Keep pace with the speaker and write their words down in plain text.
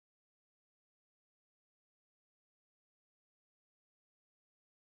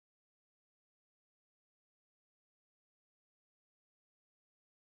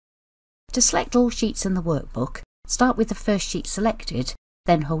To select all sheets in the workbook, start with the first sheet selected,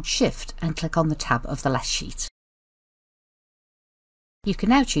 then hold Shift and click on the tab of the last sheet. You can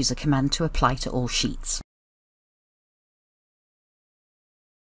now choose a command to apply to all sheets.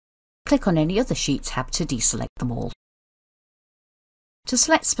 Click on any other sheet tab to deselect them all. To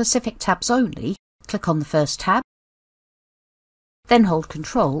select specific tabs only, click on the first tab, then hold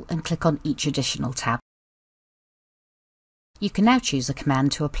Ctrl and click on each additional tab. You can now choose a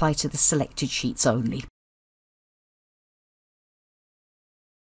command to apply to the selected sheets only.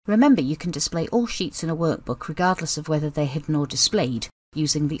 Remember, you can display all sheets in a workbook regardless of whether they're hidden or displayed,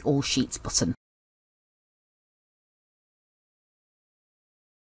 using the All Sheets button.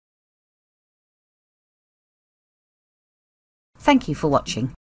 Thank you for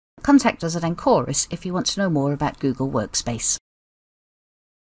watching. Contact us at Enchorus if you want to know more about Google Workspace.